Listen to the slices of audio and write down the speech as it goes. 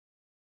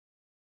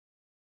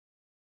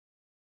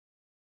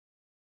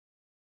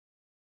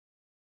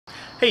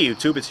Hey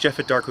YouTube, it's Jeff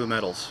at Darkmoon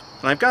Metals,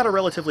 and I've got a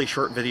relatively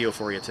short video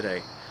for you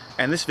today.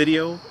 And this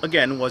video,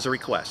 again, was a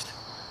request.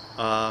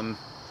 I've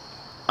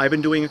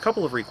been doing a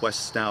couple of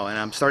requests now, and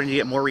I'm starting to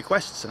get more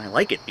requests, and I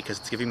like it because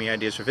it's giving me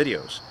ideas for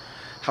videos.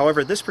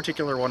 However, this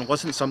particular one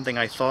wasn't something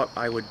I thought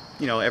I would,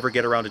 ever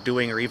get around to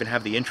doing or even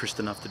have the interest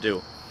enough to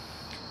do.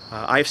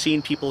 I've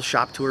seen people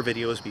shop tour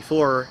videos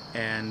before,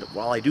 and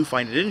while I do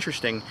find it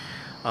interesting,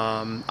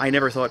 I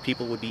never thought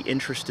people would be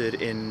interested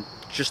in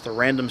just the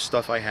random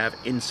stuff I have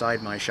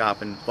inside my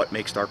shop and what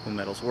makes Darkmoon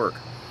Metals work.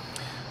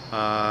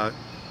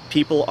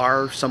 People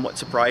are somewhat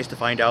surprised to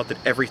find out that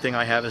everything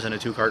I have is in a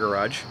two-car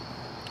garage.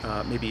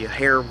 Maybe a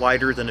hair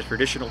wider than a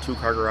traditional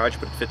two-car garage,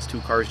 but it fits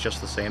two cars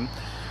just the same.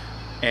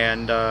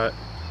 And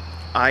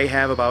I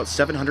have about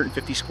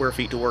 750 square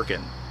feet to work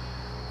in.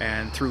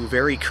 And through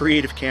very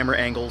creative camera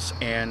angles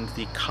and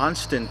the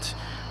constant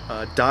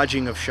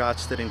dodging of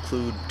shots that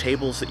include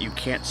tables that you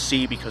can't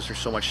see because there's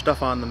so much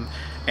stuff on them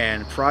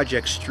and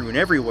projects strewn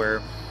everywhere,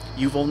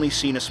 you've only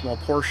seen a small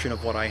portion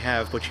of what I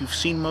have, but you've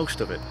seen most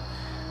of it.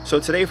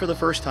 So today, for the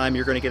first time,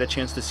 you're going to get a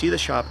chance to see the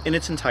shop in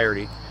its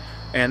entirety,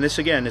 and this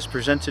again is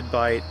presented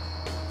by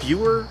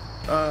viewer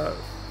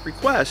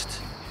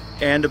request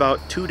and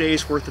about 2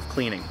 days worth of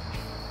cleaning.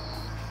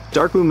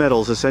 Darkmoon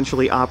Metals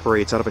essentially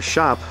operates out of a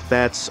shop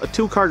that's a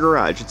two-car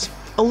garage. It's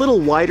a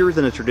little wider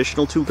than a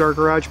traditional two-car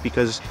garage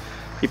because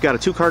you've got a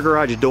two-car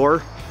garage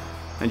door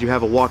and you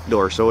have a walk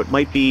door, so it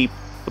might be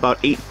about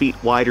 8 feet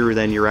wider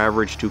than your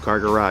average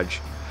two-car garage.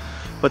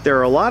 But there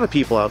are a lot of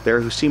people out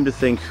there who seem to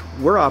think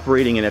we're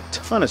operating in a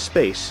ton of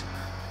space,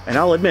 and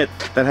I'll admit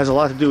that has a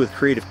lot to do with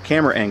creative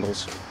camera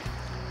angles.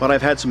 But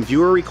I've had some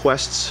viewer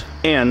requests,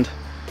 and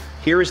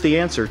here is the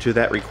answer to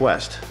that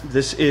request.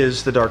 This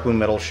is the Darkmoon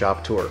Metals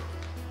shop tour.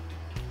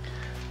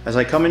 As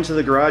I come into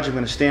the garage, I'm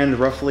going to stand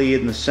roughly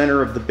in the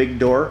center of the big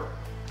door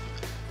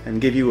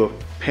and give you a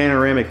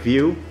panoramic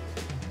view.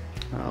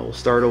 We'll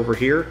start over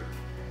here.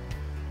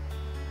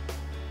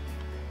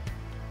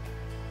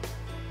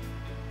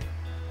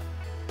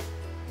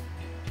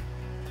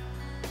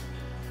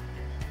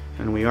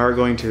 And we are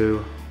going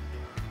to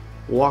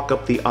walk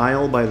up the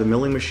aisle by the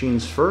milling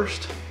machines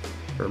first,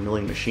 or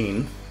milling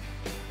machine.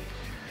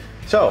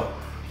 So,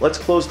 let's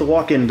close the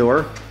walk-in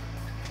door.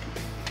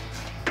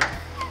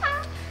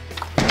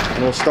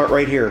 And we'll start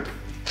right here.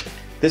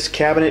 This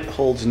cabinet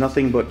holds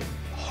nothing but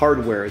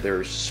hardware.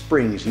 There's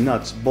springs,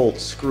 nuts,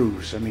 bolts,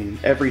 screws. I mean,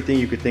 everything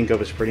you could think of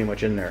is pretty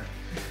much in there.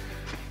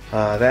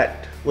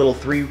 That little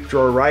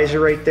 3-drawer riser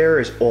right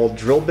there is all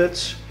drill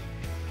bits.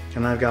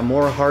 And I've got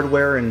more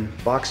hardware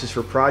and boxes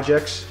for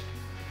projects.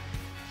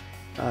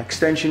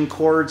 Extension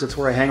cords, that's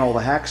where I hang all the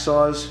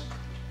hacksaws.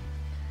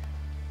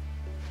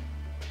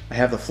 I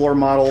have the floor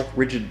model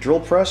rigid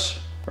drill press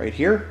right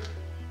here.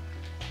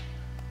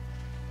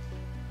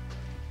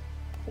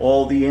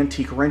 All the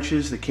antique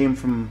wrenches that came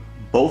from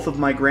both of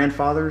my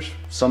grandfathers,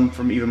 some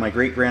from even my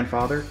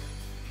great-grandfather.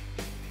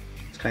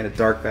 It's kind of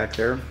dark back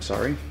there,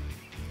 sorry.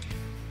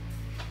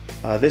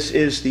 This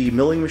is the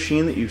milling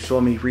machine that you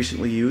saw me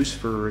recently use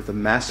for the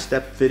mass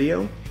step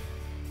video.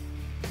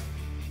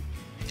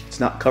 It's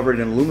not covered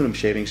in aluminum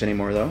shavings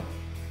anymore though.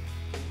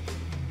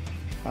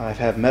 I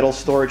have metal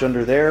storage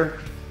under there.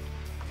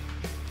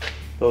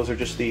 Those are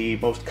just the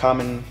most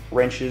common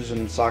wrenches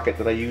and socket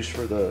that I use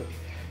for the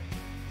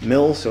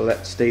mill, so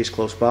that stays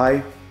close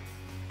by.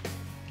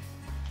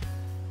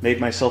 Made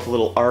myself a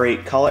little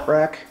R8 collet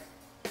rack.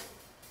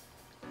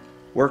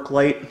 Work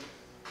light.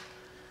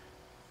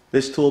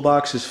 This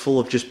toolbox is full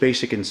of just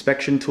basic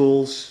inspection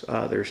tools.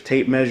 There's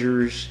tape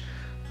measures,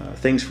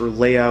 things for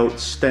layout,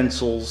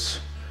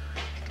 stencils.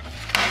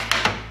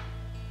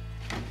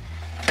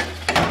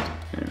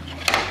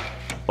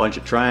 Bunch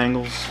of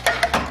triangles,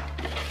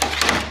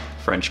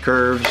 French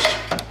curves.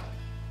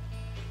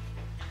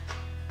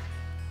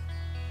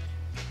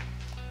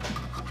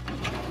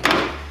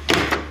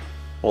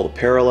 All the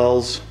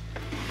parallels.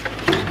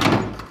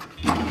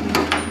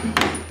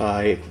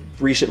 I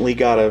recently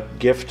got a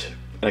gift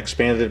and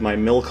expanded my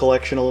mill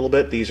collection a little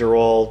bit. These are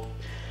all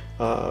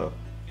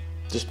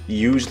just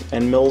used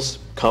end mills.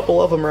 A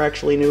couple of them are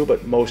actually new,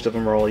 but most of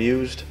them are all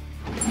used.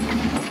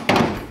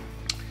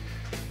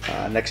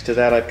 Next to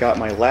that, I've got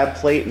my lab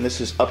plate, and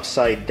this is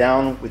upside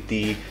down with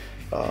the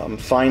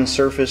fine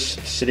surface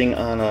sitting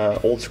on an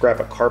old scrap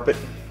of carpet.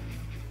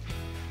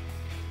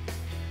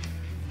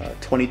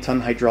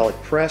 20-ton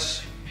hydraulic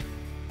press.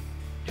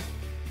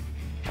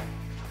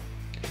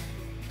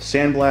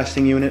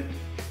 Sandblasting unit.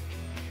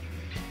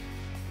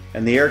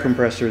 And the air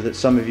compressor that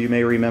some of you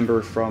may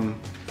remember from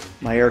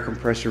my air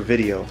compressor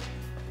video.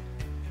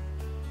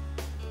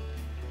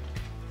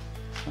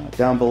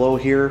 Down below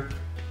here,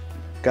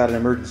 got an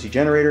emergency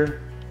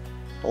generator,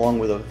 along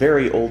with a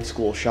very old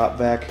school shop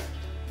vac.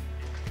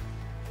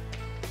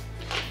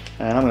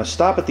 And I'm going to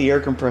stop at the air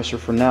compressor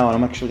for now, and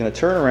I'm actually going to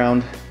turn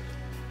around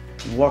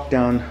and walk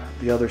down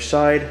the other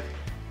side.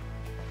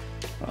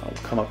 I'll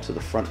come up to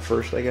the front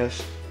first, I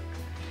guess.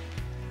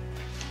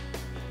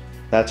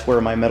 That's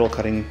where my metal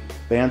cutting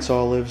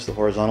bandsaw lives, the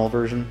horizontal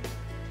version.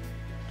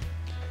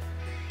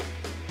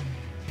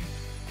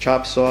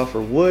 chop saw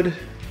for wood,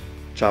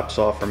 chop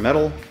saw for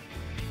metal.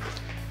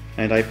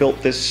 And I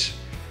built this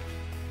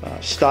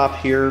stop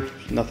here,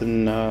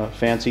 nothing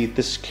fancy.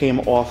 This came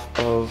off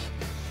of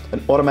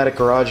an automatic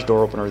garage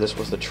door opener. This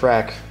was the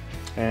track,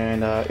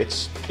 and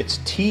it's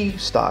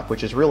T-stock,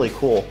 which is really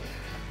cool.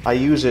 I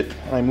use it,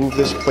 I move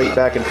this plate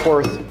back and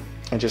forth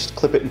and just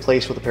clip it in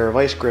place with a pair of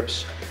vice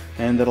grips,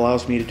 and that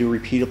allows me to do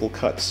repeatable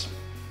cuts.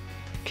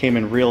 Came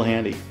in real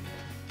handy.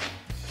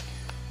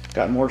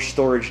 Got more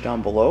storage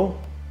down below.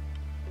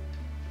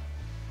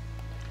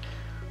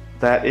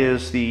 That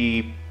is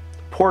the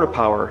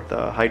Porta-Power,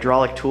 the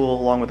hydraulic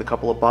tool, along with a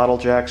couple of bottle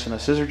jacks and a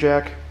scissor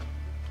jack.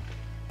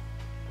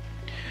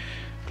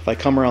 If I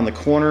come around the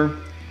corner,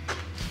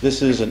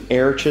 this is an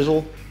air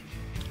chisel,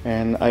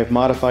 and I've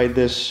modified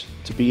this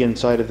to be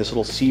inside of this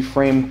little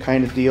C-frame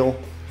kind of deal,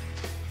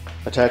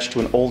 attached to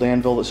an old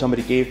anvil that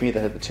somebody gave me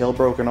that had the tail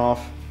broken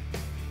off.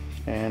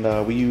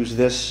 And we use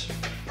this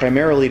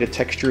primarily to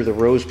texture the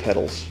rose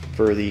petals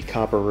for the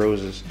copper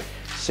roses.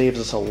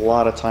 Saves us a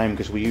lot of time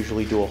because we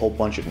usually do a whole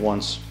bunch at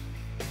once.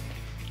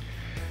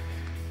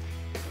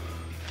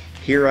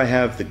 Here I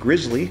have the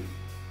Grizzly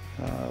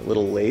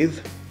little lathe.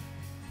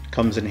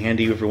 Comes in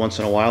handy every once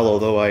in a while,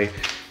 although I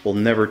will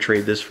never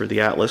trade this for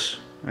the Atlas.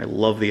 I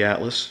love the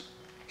Atlas.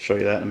 I'll show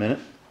you that in a minute.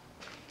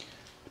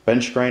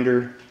 Bench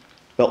grinder,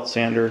 belt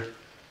sander,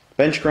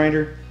 bench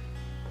grinder.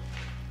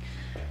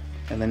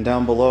 And then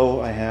down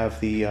below I have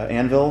the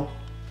anvil.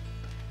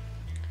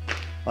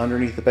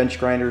 Underneath the bench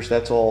grinders,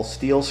 that's all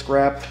steel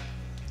scrap.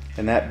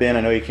 And that bin,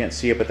 I know you can't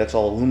see it, but that's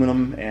all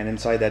aluminum, and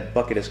inside that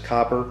bucket is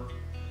copper.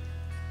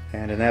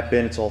 And in that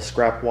bin, it's all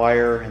scrap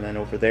wire, and then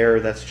over there,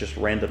 that's just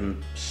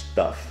random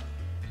stuff.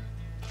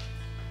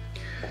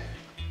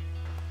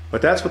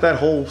 But that's what that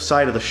whole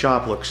side of the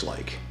shop looks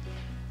like.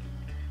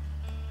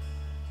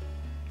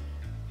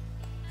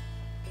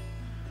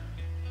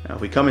 Now,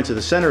 if we come into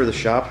the center of the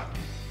shop,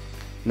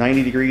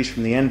 90 degrees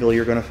from the anvil,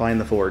 you're going to find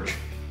the forge.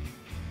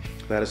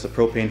 That is the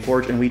propane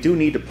forge, and we do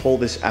need to pull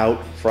this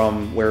out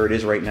from where it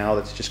is right now.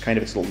 That's just kind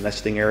of its little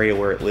nesting area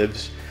where it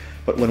lives.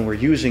 But when we're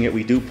using it,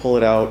 we do pull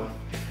it out.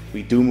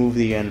 We do move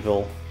the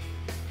anvil.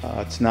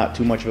 It's not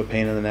too much of a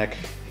pain in the neck.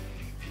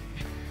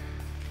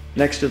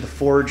 Next to the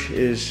forge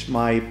is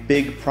my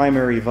big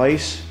primary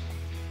vise.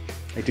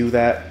 I do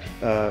that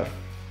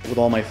with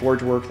all my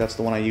forge work. That's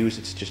the one I use.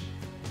 It's just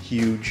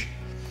huge.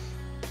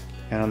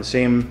 And on the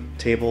same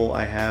table,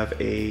 I have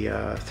a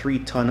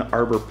 3-ton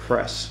arbor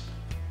press.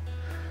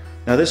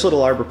 Now this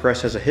little arbor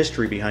press has a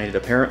history behind it.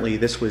 Apparently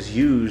this was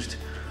used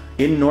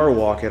in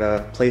Norwalk at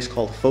a place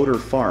called Fodor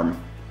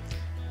Farm.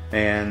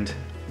 And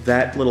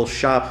that little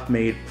shop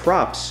made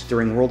props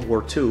during World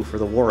War II for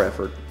the war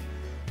effort.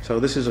 So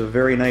this is a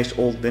very nice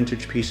old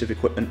vintage piece of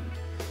equipment.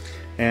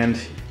 And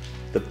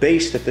the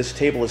base that this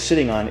table is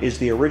sitting on is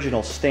the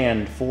original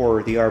stand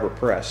for the arbor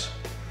press.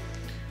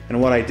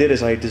 And what I did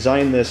is I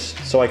designed this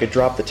so I could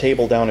drop the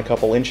table down a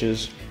couple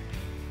inches.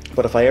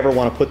 But if I ever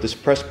want to put this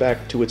press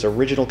back to its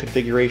original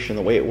configuration,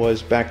 the way it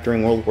was back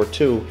during World War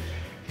II,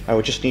 I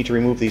would just need to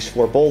remove these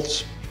 4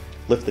 bolts,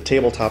 lift the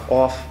tabletop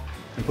off,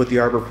 and put the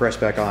arbor press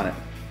back on it.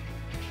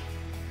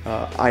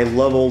 I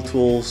love old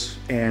tools,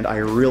 and I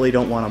really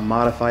don't want to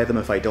modify them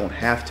if I don't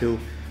have to,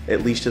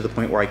 at least to the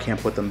point where I can't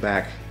put them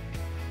back.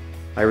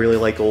 I really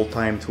like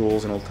old-time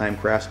tools and old-time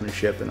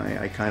craftsmanship, and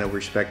I kind of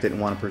respect it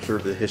and want to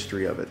preserve the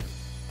history of it.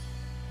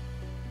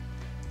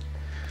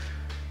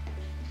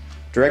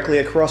 Directly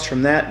across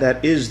from that,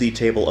 that is the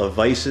table of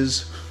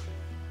vices.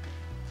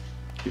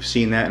 You've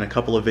seen that in a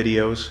couple of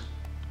videos.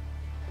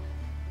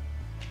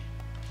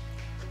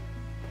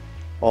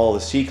 All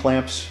the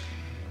C-clamps.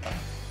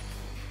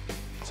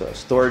 It's a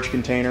storage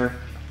container.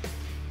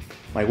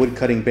 My wood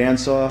cutting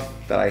bandsaw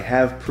that I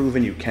have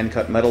proven you can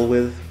cut metal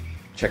with.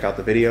 Check out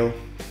the video.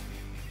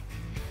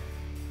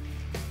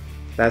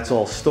 That's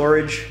all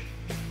storage.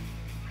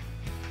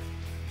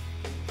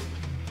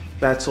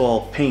 That's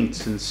all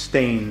paints and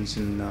stains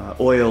and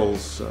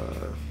oils,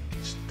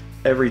 just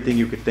everything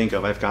you could think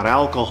of. I've got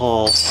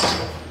alcohol,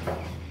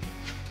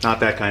 not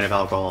that kind of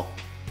alcohol,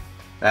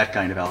 that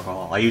kind of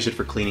alcohol. I use it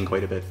for cleaning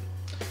quite a bit.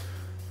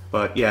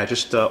 But yeah,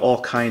 just all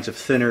kinds of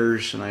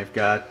thinners, and I've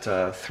got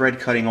thread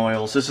cutting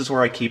oils. This is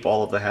where I keep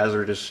all of the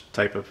hazardous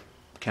type of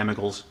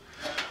chemicals.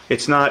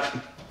 It's not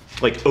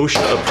like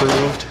OSHA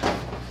approved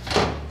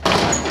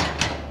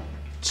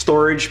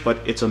storage, but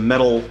it's a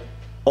metal,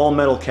 all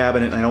metal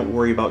cabinet, and I don't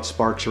worry about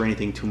sparks or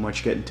anything too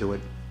much getting to it.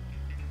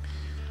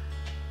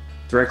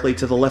 Directly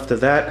to the left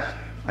of that,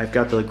 I've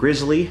got the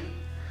Grizzly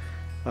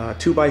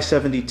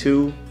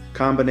 2x72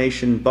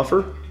 combination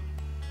buffer.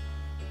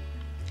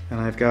 And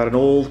I've got an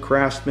old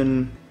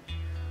Craftsman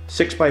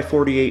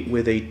 6x48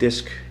 with a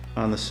disc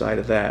on the side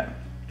of that.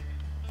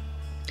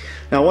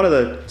 Now, one of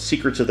the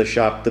secrets of the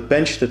shop, the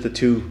bench that the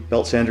 2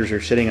 belt sanders are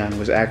sitting on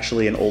was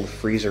actually an old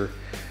freezer.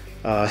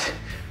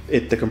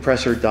 The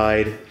compressor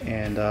died,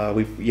 and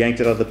we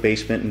yanked it out of the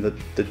basement, and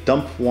the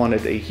dump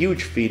wanted a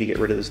huge fee to get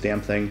rid of this damn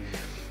thing.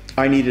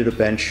 I needed a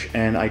bench,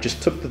 and I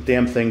just took the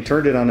damn thing,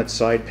 turned it on its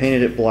side,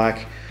 painted it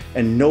black,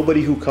 and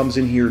nobody who comes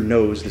in here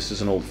knows this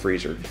is an old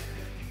freezer.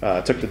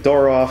 Took the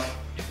door off,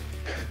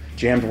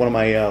 jammed one of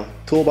my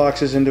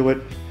toolboxes into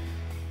it,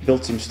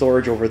 built some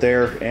storage over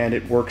there, and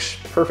it works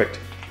perfect.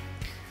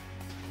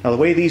 Now the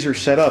way these are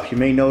set up, you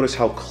may notice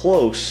how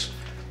close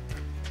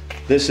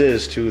this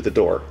is to the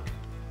door.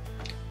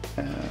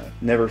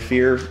 Never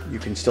fear, you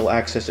can still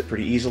access it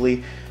pretty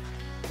easily.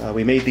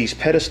 We made these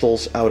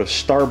pedestals out of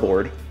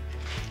starboard,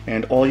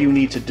 and all you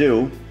need to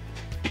do,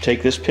 you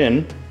take this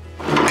pin,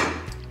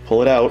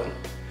 pull it out,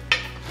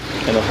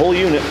 and the whole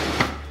unit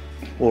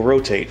will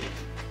rotate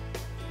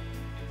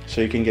so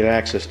you can get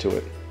access to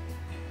it.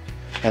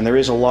 And there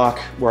is a lock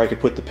where I could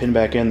put the pin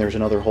back in. There's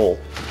another hole.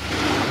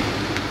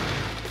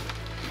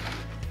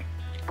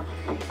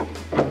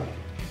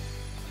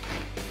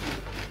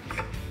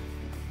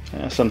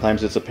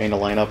 Sometimes it's a pain to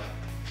line up.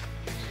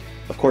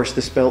 Of course,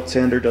 this belt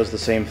sander does the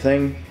same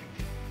thing.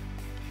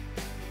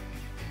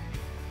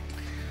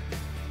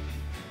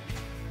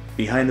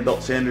 Behind the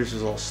belt sanders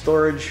is all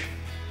storage.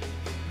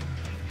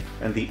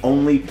 And the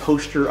only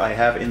poster I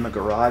have in the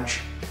garage,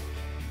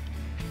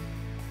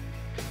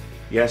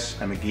 yes,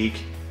 I'm a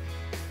geek,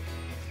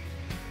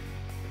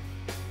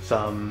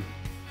 some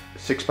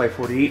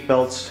 6x48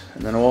 belts,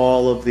 and then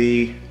all of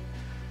the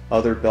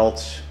other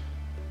belts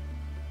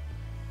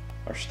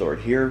are stored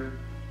here.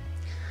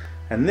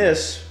 And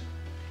this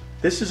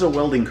is a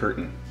welding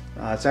curtain.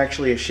 It's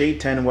actually a shade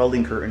 10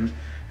 welding curtain,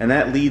 and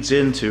that leads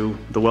into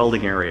the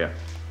welding area.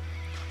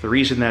 The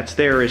reason that's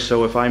there is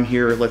so if I'm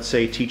here, let's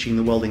say, teaching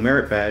the welding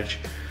merit badge,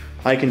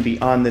 I can be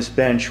on this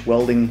bench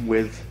welding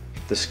with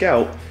the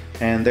scout,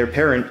 and their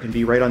parent can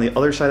be right on the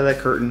other side of that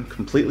curtain,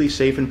 completely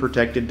safe and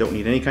protected, don't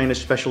need any kind of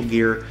special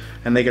gear,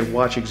 and they can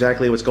watch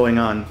exactly what's going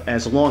on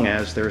as long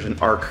as there's an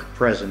arc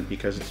present,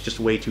 because it's just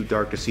way too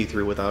dark to see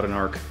through without an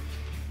arc.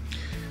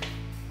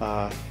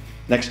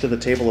 Next to the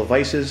table of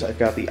vices, I've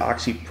got the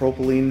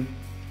oxypropylene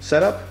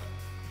setup,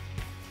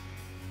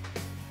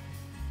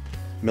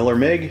 Miller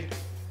MIG,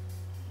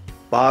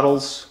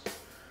 bottles,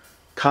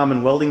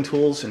 common welding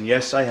tools, and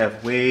yes, I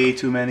have way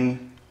too many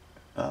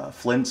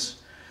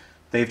flints.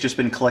 They've just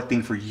been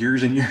collecting for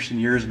years and years and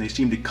years, and they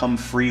seem to come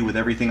free with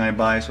everything I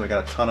buy, so I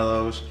got a ton of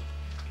those.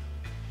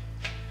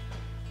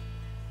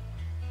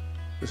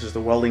 This is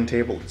the welding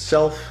table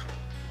itself.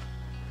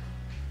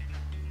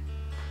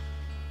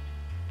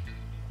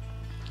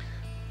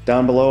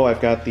 Down below,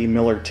 I've got the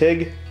Miller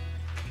TIG,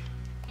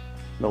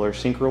 Miller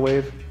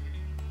Synchrowave.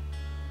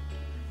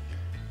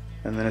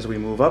 And then as we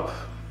move up,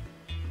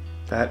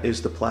 that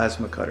is the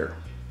plasma cutter.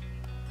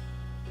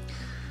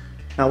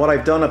 Now what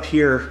I've done up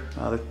here,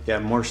 yeah,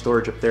 more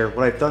storage up there.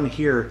 What I've done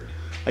here,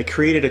 I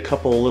created a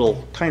couple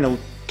little kind of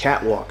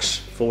catwalks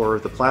for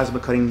the plasma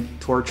cutting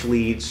torch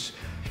leads,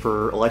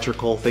 for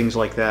electrical, things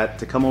like that,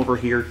 to come over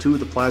here to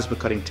the plasma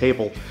cutting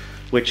table,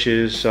 which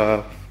is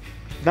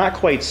not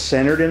quite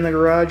centered in the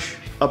garage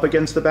up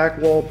against the back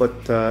wall, but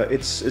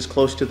it's as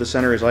close to the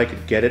center as I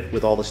could get it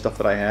with all the stuff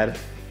that I had.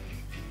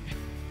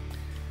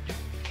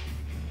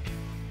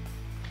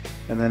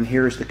 And then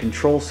here's the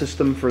control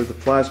system for the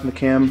plasma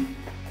cam.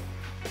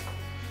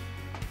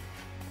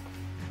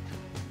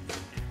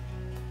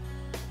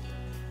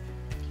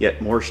 Yet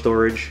more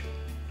storage.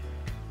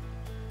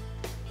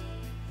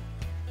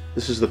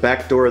 This is the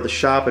back door of the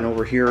shop, and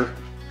over here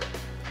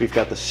we've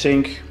got the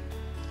sink,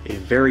 a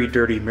very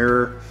dirty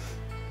mirror,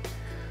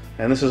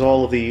 and this is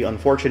all of the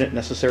unfortunate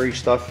necessary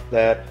stuff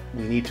that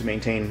we need to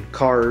maintain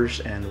cars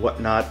and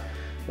whatnot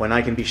when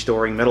I can be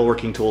storing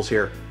metalworking tools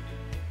here.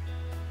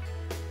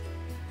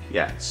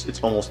 Yeah,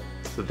 it's almost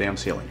to the damn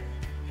ceiling.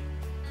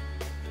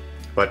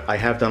 But I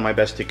have done my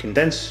best to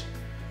condense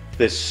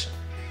this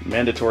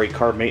mandatory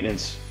car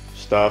maintenance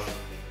stuff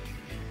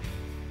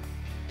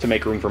to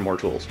make room for more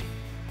tools.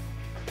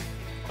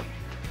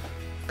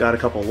 Got a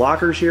couple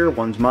lockers here.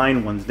 One's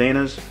mine, one's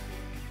Dana's.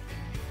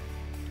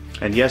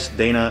 And yes,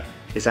 Dana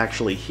is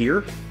actually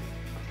here.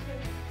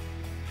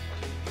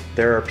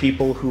 There are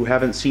people who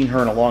haven't seen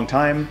her in a long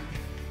time,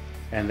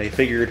 and they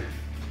figured,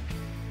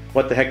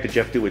 what the heck did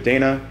Jeff do with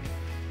Dana?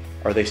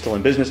 Are they still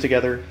in business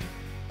together?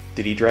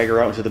 Did he drag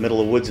her out into the middle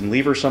of the woods and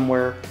leave her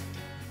somewhere?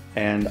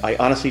 And I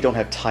honestly don't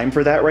have time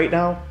for that right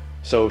now,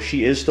 so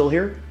she is still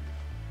here.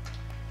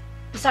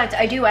 Besides,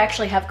 I do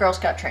actually have Girl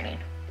Scout training.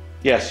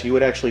 Yes, you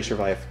would actually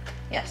survive.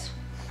 Yes.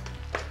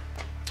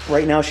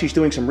 Right now she's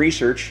doing some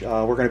research.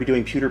 We're going to be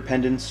doing pewter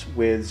pendants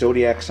with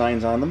zodiac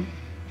signs on them.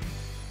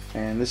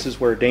 And this is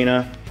where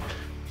Dana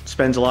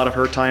spends a lot of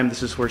her time.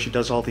 This is where she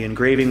does all the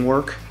engraving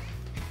work.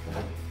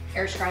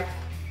 Airstrike.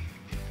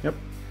 Yep.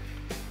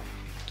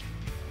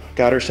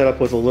 Got her set up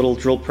with a little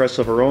drill press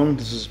of her own.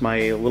 This is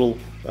my little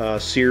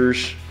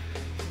Sears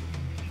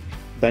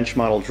bench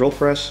model drill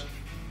press.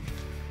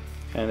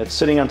 And it's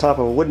sitting on top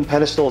of a wooden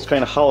pedestal. It's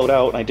kind of hollowed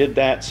out, and I did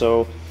that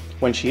so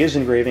when she is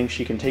engraving,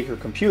 she can take her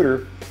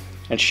computer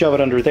and shove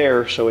it under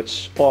there so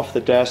it's off the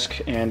desk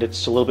and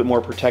it's a little bit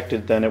more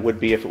protected than it would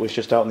be if it was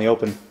just out in the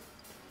open.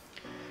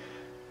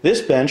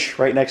 This bench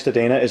right next to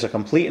Dana is a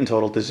complete and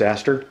total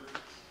disaster.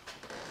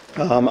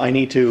 I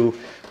need to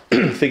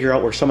figure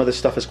out where some of this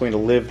stuff is going to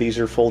live. These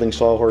are folding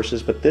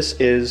sawhorses, but this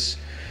is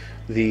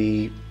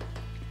the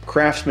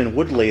Craftsman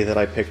wood lathe that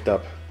I picked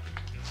up.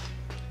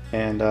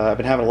 and I've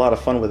been having a lot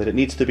of fun with it. It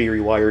needs to be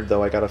rewired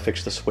though. I gotta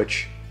fix the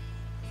switch.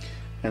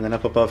 And then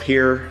up above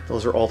here,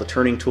 those are all the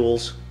turning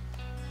tools.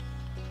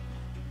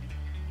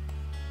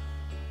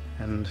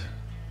 And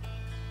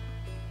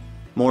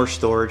more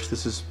storage.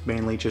 This is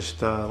mainly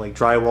just like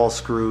drywall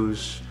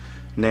screws,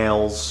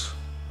 nails,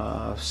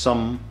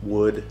 some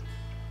wood.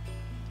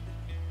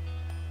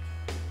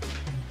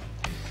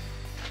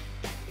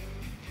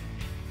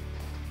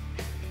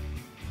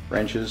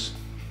 Wrenches.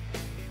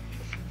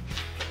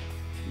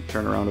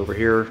 Turn around over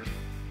here.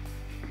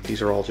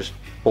 These are all just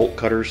bolt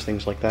cutters,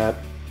 things like that.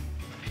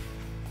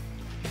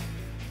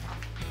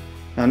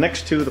 Now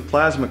next to the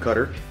plasma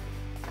cutter,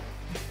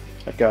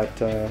 I've got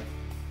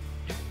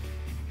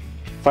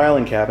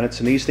filing cabinets,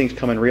 and these things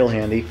come in real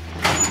handy.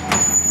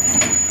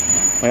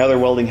 My other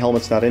welding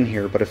helmet's not in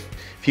here, but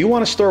if you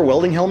want to store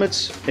welding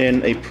helmets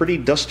in a pretty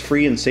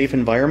dust-free and safe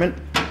environment,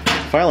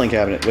 filing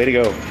cabinet, way to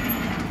go.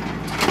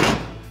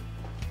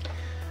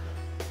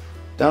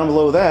 Down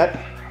below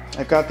that,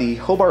 I've got the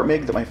Hobart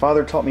MIG that my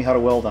father taught me how to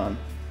weld on.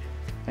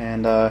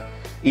 And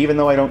even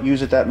though I don't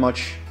use it that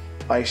much,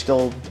 I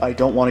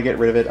don't want to get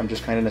rid of it. I'm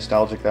just kind of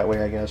nostalgic that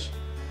way, I guess.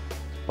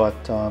 But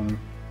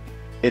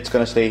it's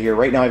going to stay here.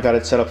 Right now I've got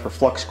it set up for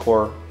flux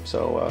core,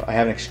 so I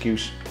have an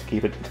excuse to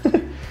keep it.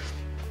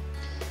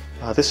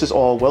 This is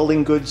all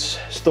welding goods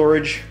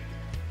storage.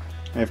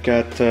 I've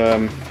got,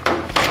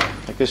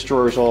 like this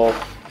drawer is all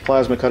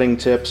plasma cutting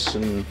tips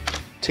and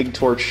TIG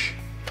torch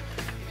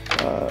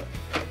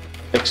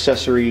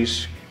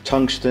accessories,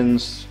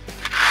 tungstens.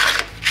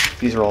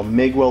 These are all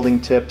MIG welding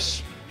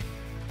tips.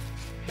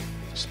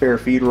 Spare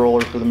feed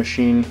roller for the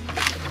machine.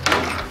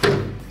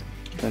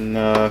 And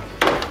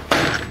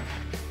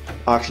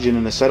oxygen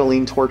and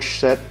acetylene torch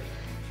set.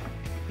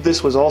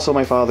 This was also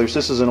my father's.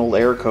 This is an old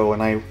Airco,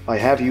 and I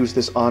have used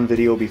this on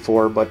video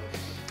before, but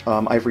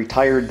I've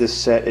retired this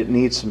set. It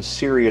needs some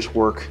serious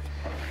work,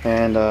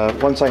 and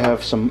once I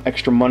have some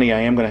extra money,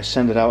 I am going to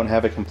send it out and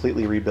have it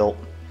completely rebuilt.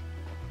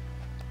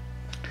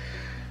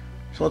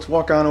 So let's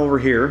walk on over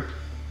here.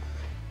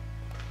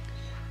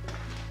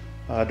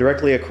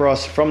 Directly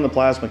across from the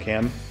plasma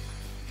cam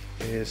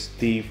is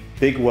the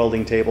big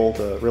welding table,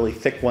 the really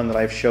thick one that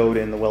I've showed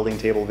in the welding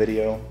table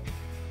video.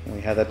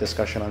 We had that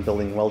discussion on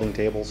building welding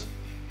tables.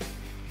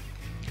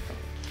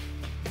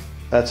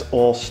 That's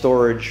all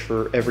storage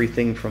for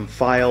everything from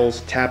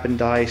files, tap and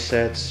die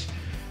sets,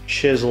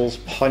 chisels,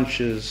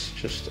 punches,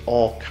 just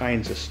all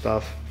kinds of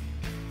stuff.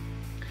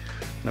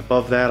 And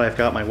above that I've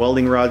got my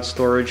welding rod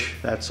storage.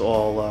 That's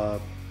all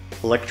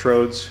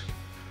electrodes.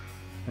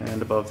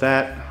 And above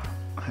that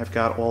I've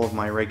got all of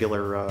my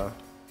regular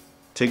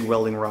TIG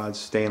welding rods,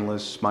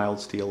 stainless, mild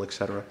steel,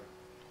 etc.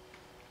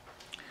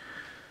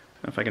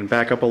 If I can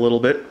back up a little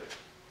bit,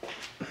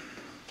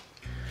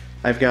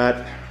 I've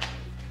got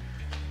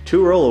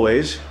 2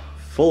 rollaways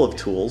full of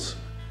tools,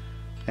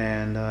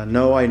 and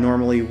no, I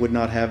normally would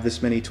not have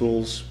this many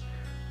tools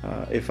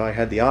if I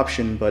had the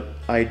option, but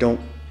I don't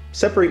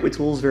separate with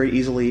tools very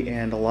easily,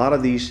 and a lot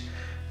of these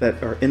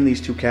that are in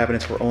these 2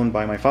 cabinets were owned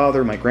by my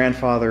father, my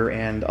grandfather,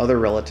 and other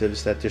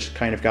relatives that just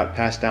kind of got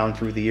passed down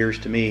through the years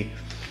to me.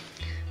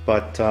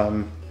 But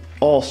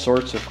all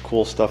sorts of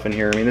cool stuff in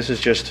here. I mean, this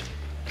is just,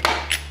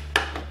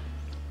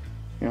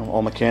 you know,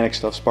 all mechanic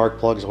stuff, spark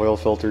plugs, oil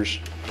filters.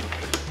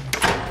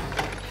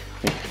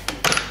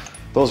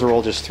 Those are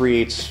all just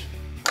 3/8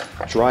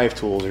 drive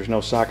tools. There's no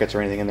sockets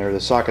or anything in there.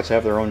 The sockets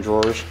have their own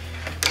drawers.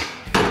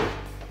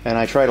 And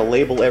I try to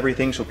label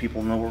everything so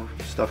people know where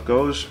stuff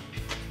goes.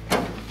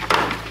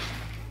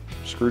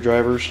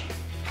 Screwdrivers.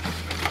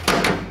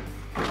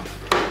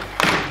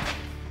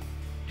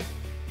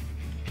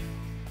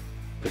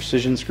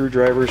 Precision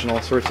screwdrivers and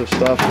all sorts of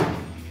stuff.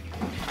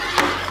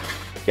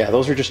 Yeah,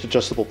 those are just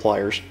adjustable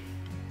pliers.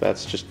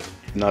 That's just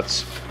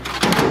nuts.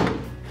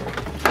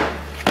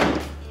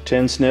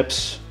 Tin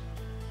snips.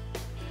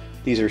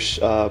 These are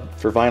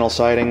for vinyl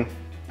siding.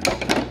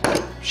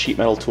 Sheet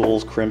metal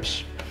tools,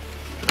 crimps.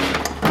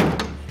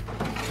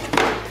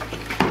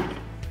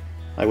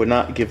 I would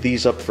not give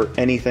these up for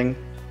anything.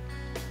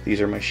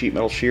 These are my sheet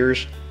metal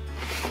shears.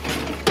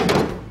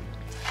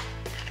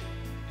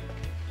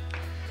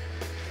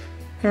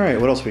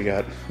 Alright, what else we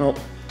got? Well,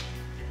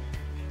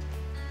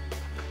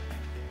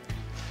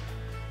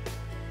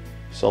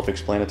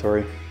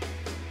 self-explanatory.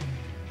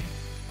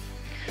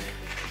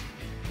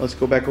 Let's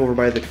go back over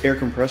by the air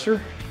compressor.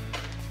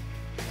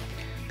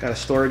 Got a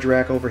storage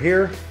rack over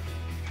here.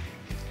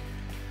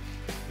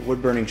 A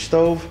wood-burning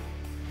stove.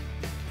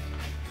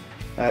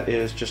 That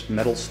is just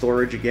metal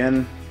storage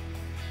again.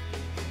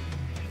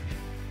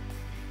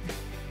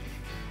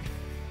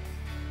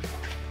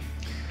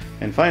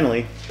 And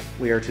finally,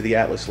 we are to the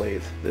Atlas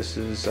lathe. This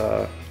is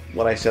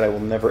what I said I will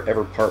never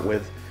ever part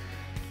with.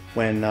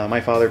 When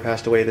my father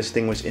passed away, this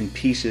thing was in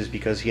pieces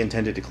because he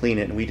intended to clean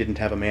it and we didn't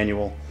have a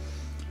manual.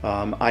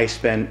 I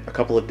spent a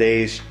couple of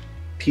days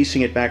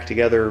piecing it back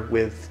together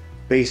with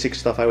basic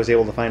stuff I was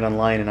able to find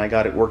online, and I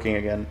got it working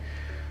again.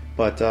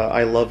 But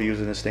I love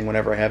using this thing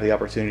whenever I have the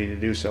opportunity to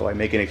do so. I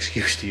make an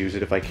excuse to use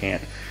it if I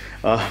can't.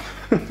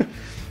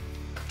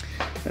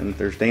 And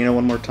there's Dana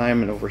one more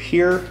time, and over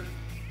here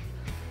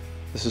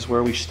This is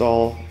where we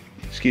store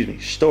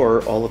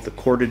all of the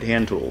corded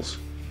hand tools.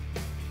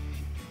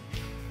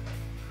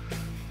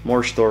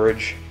 More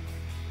storage.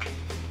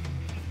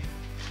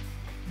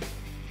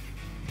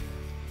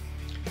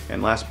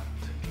 And last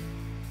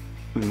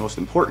and most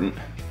important,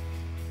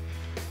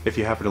 if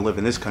you happen to live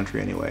in this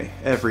country anyway,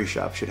 every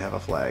shop should have a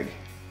flag.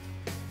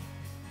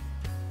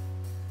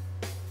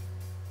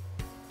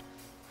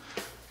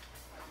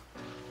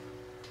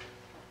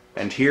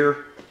 And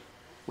here,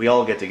 we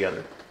all get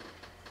together.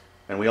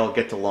 And we all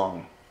get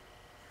along.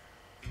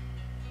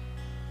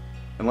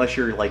 Unless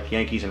you're like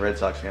Yankees and Red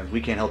Sox fans, we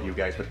can't help you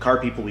guys, but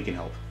car people, we can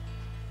help.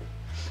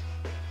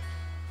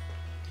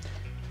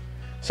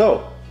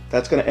 So,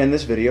 that's going to end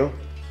this video.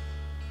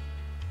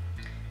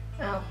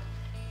 Oh,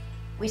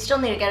 we still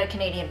need to get a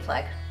Canadian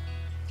flag.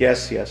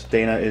 Yes, yes,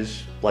 Dana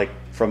is like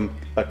from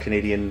a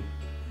Canadian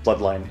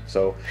bloodline,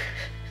 so...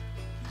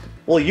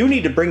 Well, you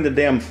need to bring the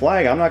damn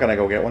flag. I'm not going to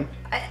go get one.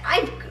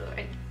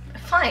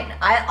 Fine.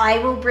 I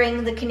will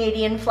bring the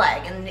Canadian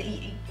flag, and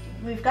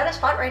we've got a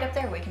spot right up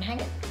there. We can hang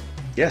it.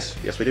 Yes,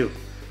 yes we do.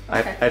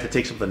 Okay. I have to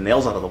take some of the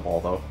nails out of the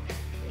wall, though.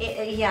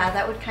 Yeah,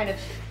 that would kind of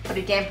put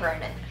a damper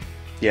on it.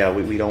 Yeah,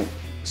 we don't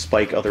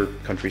spike other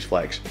countries'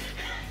 flags.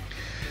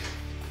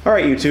 All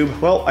right, YouTube.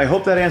 Well, I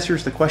hope that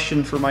answers the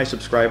question for my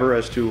subscriber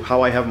as to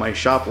how I have my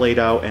shop laid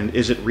out, and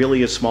is it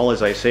really as small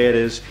as I say it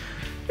is?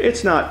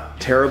 It's not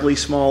terribly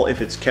small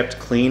if it's kept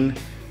clean,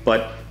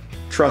 but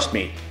trust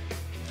me,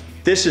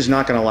 this is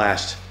not going to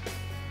last.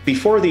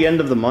 Before the end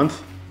of the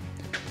month,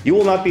 you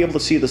will not be able to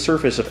see the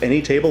surface of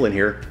any table in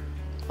here.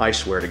 I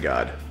swear to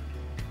God.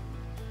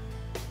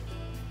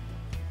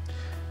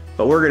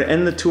 But we're going to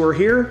end the tour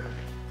here.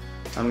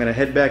 I'm going to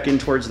head back in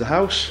towards the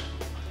house.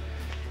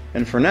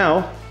 And for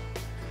now,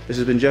 this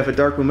has been Jeff at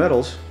Darkmoon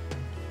Metals.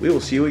 We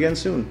will see you again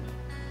soon.